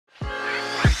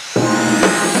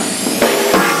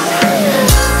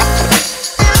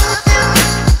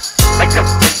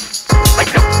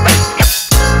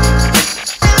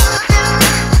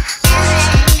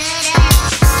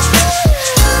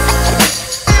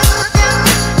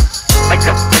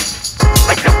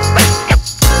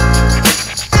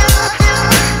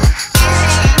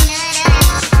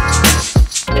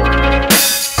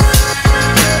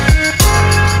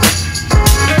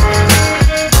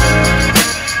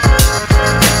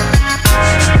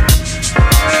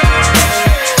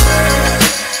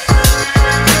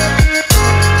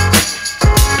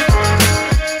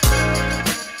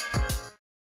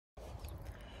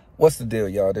What's the deal,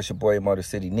 y'all? This your boy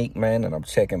MOTORCITY Neek, man, and I'm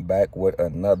checking back with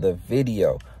another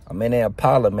video. I'm in the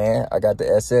Impala, man. I got the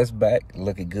SS back,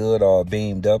 looking good, all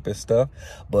beamed up and stuff.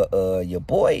 But your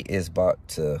boy is about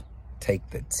to take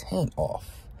the tint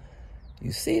off.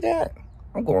 You see that?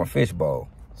 I'm going fishbowl.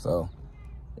 So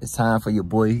it's time for your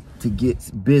boy to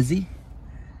get busy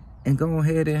and go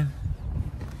ahead and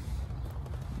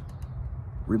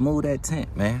remove that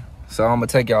tint, man. So I'm gonna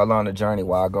take y'all on the journey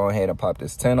while I go ahead and pop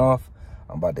this tint off.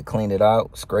 I'm about to clean it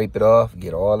out, scrape it off,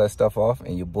 get all that stuff off,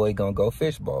 and your boy gonna go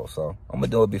fishbowl. So I'm gonna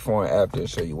do it before and after and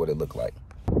show you what it look like.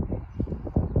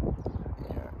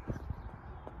 Yeah.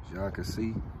 As y'all can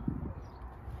see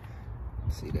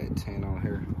that tint on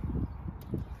here?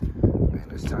 Man,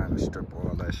 it's time to strip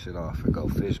all that shit off and go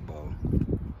fishbowl.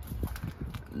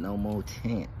 No more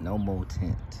tint, no more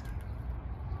tint.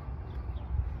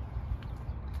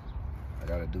 I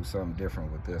gotta do something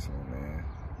different with this one, man.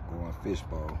 Going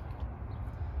fishbowl.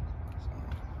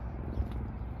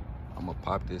 I'm gonna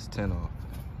pop this tint off.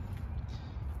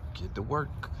 Get to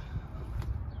work.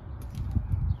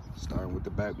 Starting with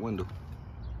the back window.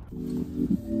 Time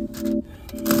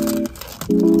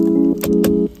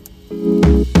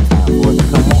for it to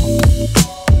come on.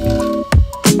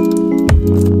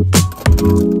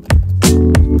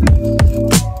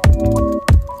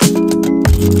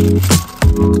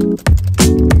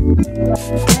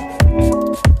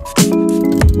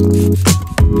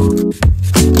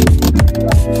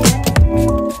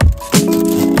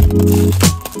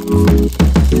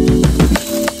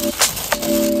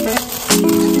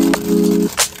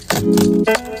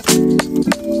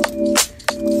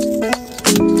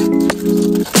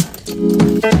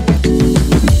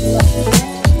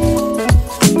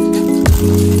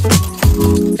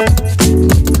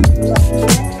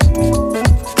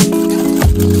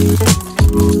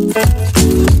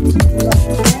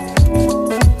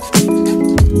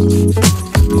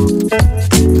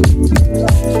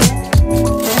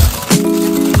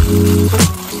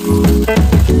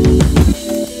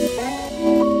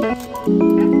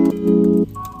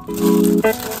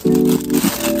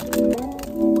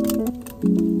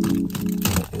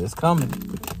 It's coming.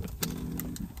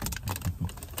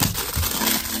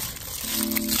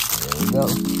 There we go.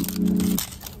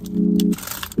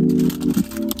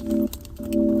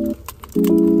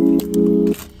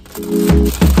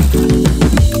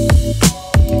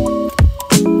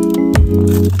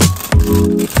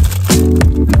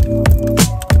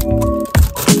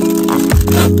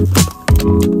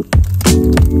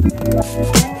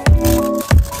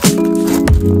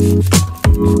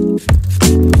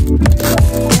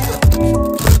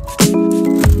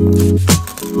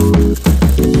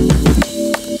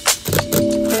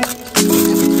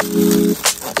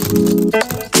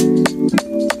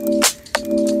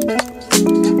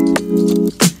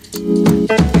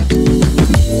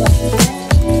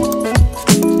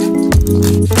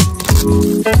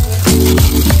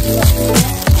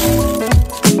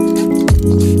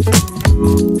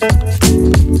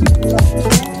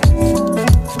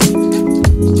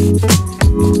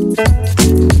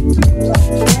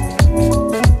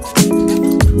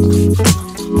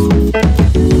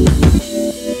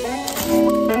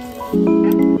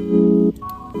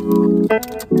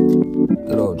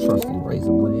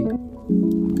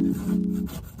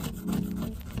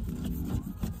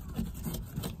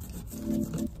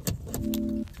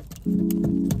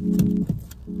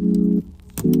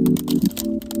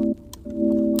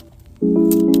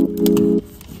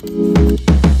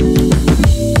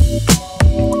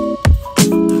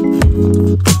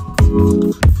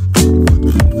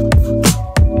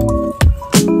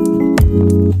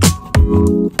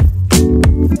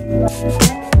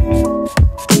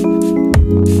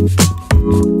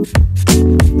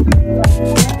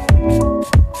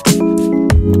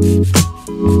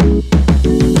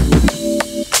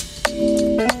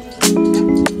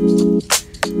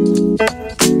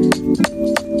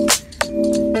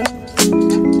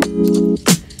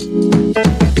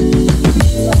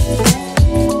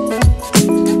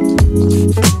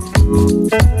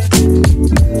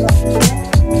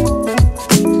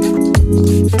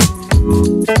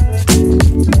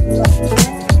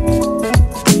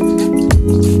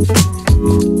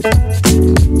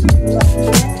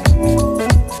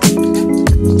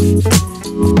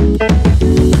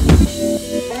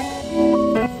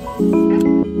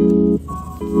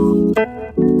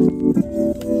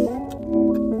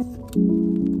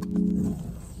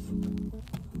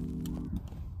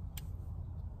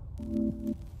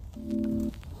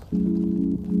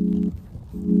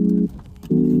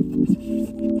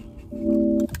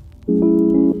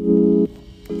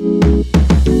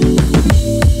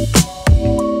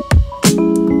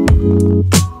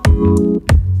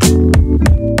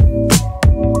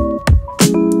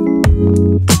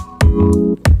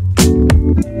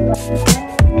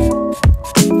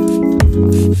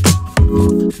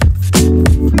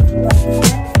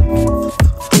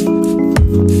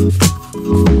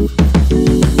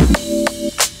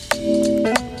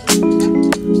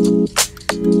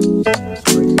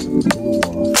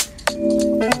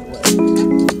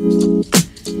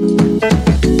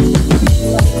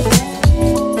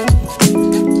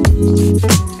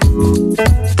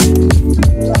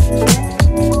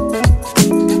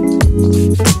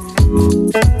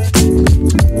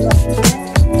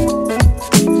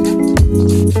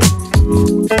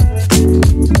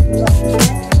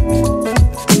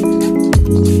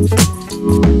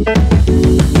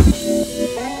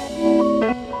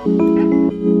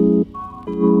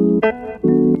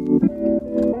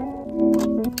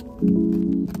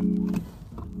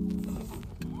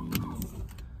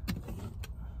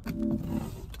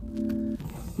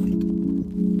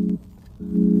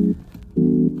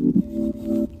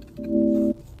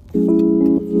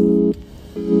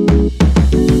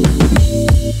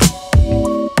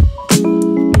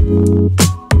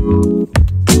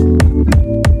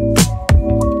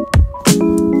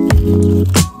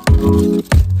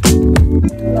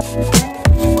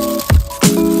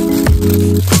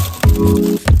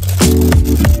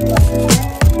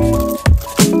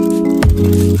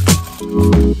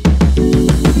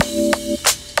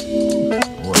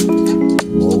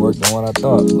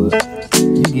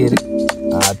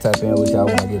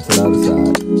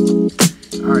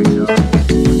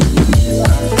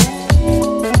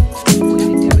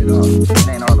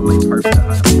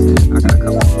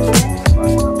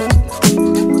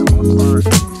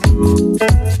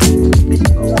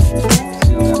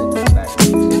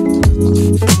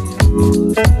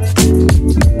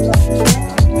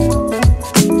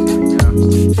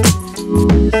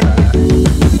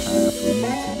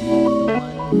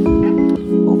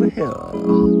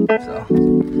 So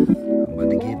I'm about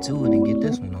to get to it and get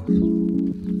this one off.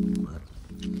 But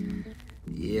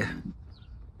yeah,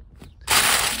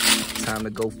 time to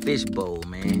go fishbowl,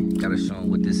 man. Gotta show them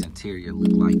what this interior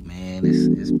look like, man.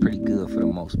 It's pretty good for the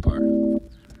most part.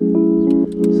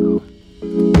 So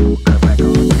we'll cut back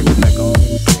on, catch it back on in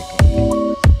a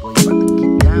second. Boy, you about to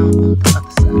get down on the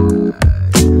other side.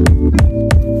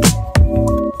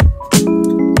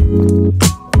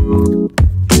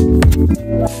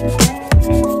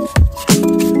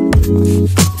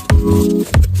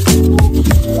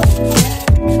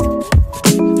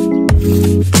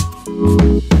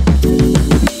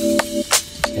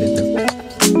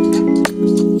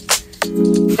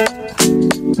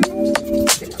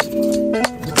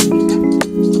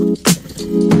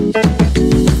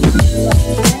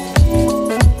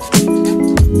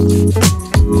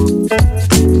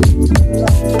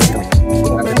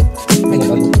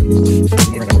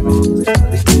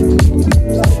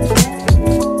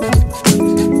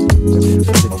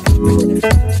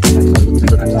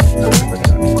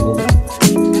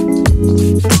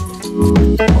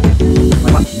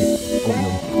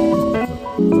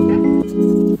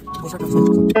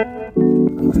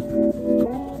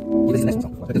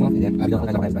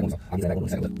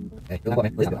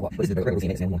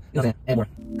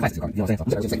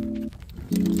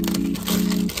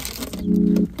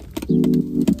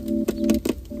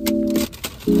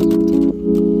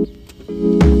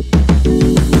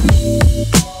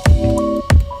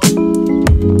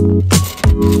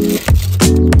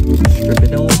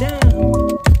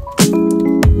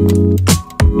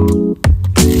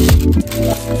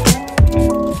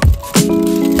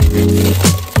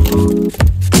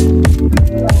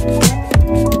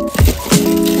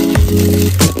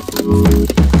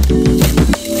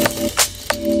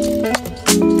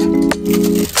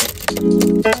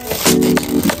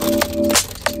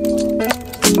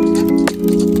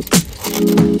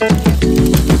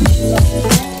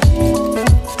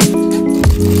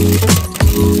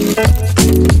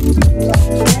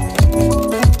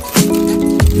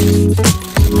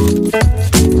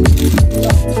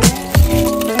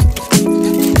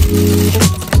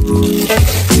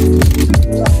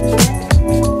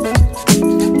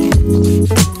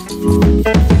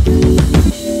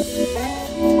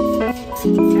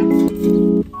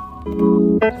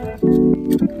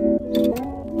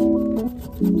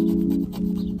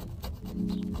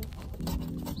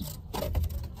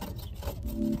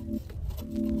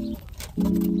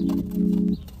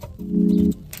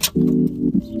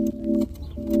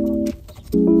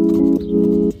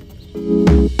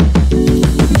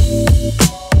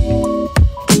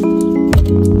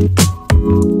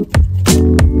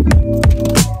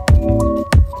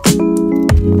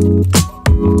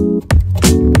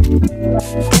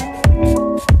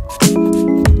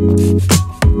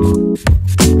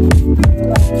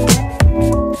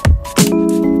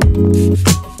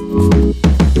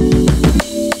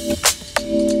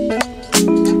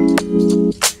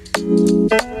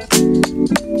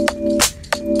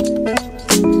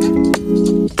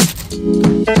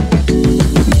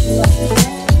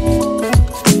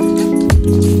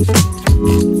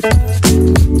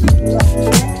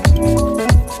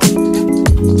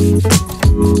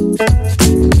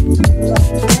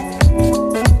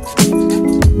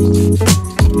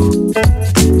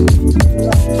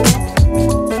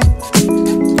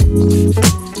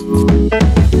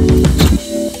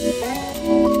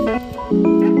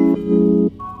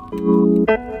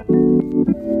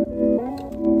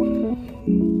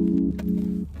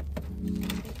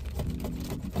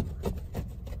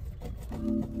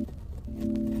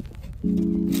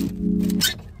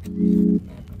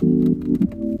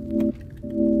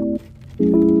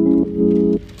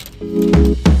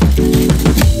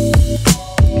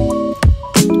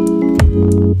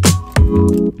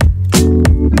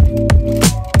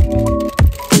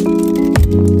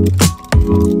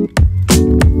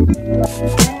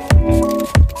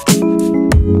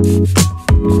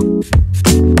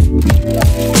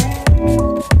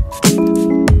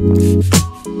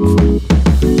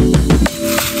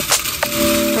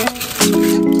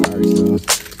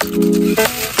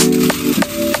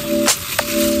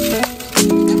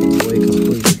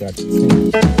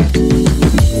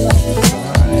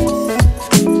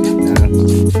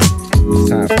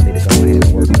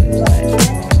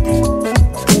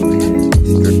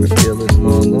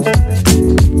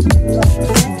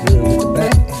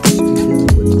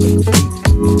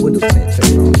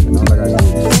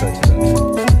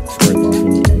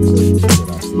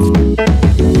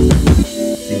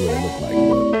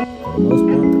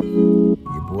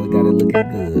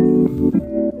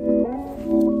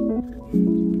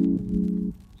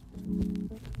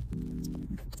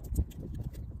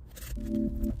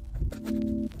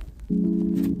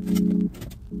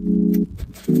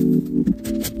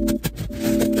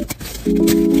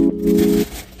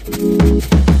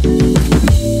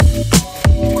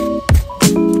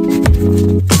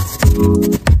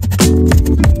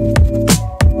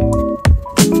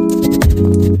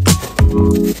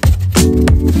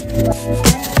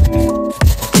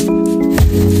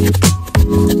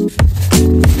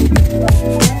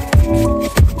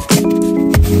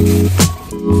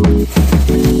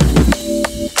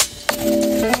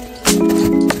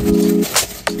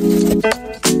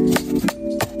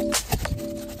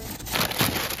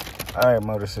 All right,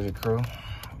 Motor City crew.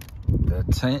 The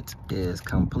tint is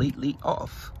completely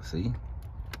off. See?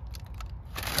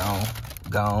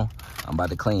 Gone. I'm about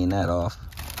to clean that off.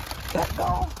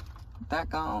 That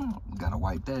gone. Gotta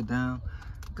wipe that down.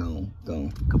 Gone.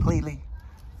 Completely.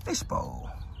 Fishbowl.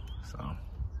 So,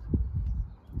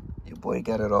 your boy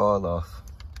got it all off.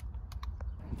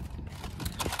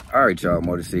 All right, y'all,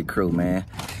 Motor City crew, man.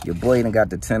 Your boy done got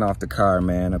the tint off the car,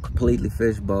 man. A completely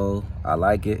fishbowl. I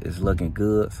like it. It's looking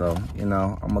good. So, you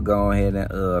know, I'm gonna go ahead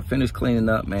and finish cleaning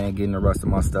up, man. Getting the rest of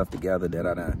my stuff together that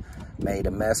I done made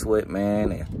a mess with,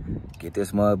 man. And get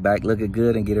this mug back looking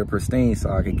good and get it pristine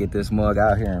so I can get this mug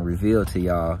out here and reveal to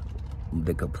y'all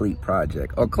the complete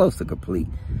project, or close to complete,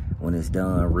 when it's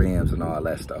done, rims and all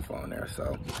that stuff on there.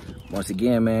 So, once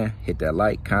again, man, hit that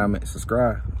like, comment,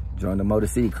 subscribe. Join the Motor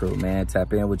City crew, man.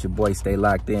 Tap in with your boy. Stay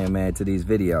locked in, man, to these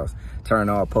videos. Turn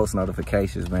on post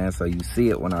notifications, man, so you see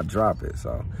it when I drop it.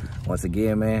 So, once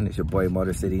again, man, it's your boy,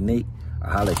 Motor City Neek.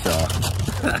 I'll holla at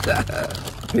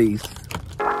y'all. Peace.